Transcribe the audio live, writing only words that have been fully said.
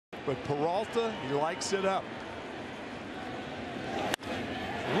but Peralta, he likes it up.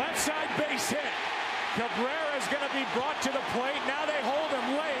 Left side base hit. Cabrera is going to be brought to the plate. Now they hold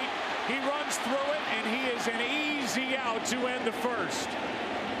him late. He runs through it, and he is an easy out to end the first.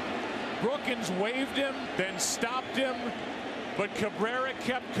 Brookins waved him, then stopped him, but Cabrera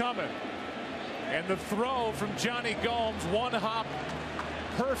kept coming. And the throw from Johnny Gomes, one hop,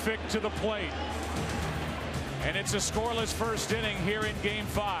 perfect to the plate. And it's a scoreless first inning here in Game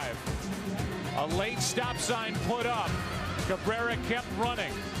 5. A late stop sign put up. Cabrera kept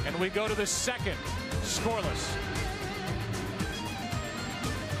running, and we go to the second, scoreless.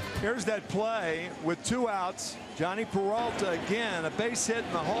 Here's that play with 2 outs. Johnny Peralta again, a base hit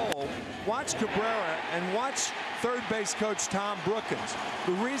in the hole. Watch Cabrera and watch third base coach Tom Brookins.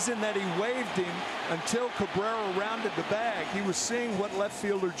 The reason that he waved him until Cabrera rounded the bag, he was seeing what left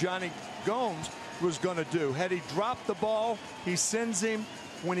fielder Johnny Gomes was going to do. Had he dropped the ball, he sends him.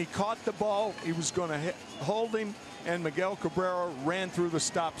 When he caught the ball, he was going to hold him, and Miguel Cabrera ran through the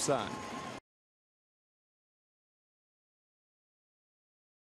stop sign.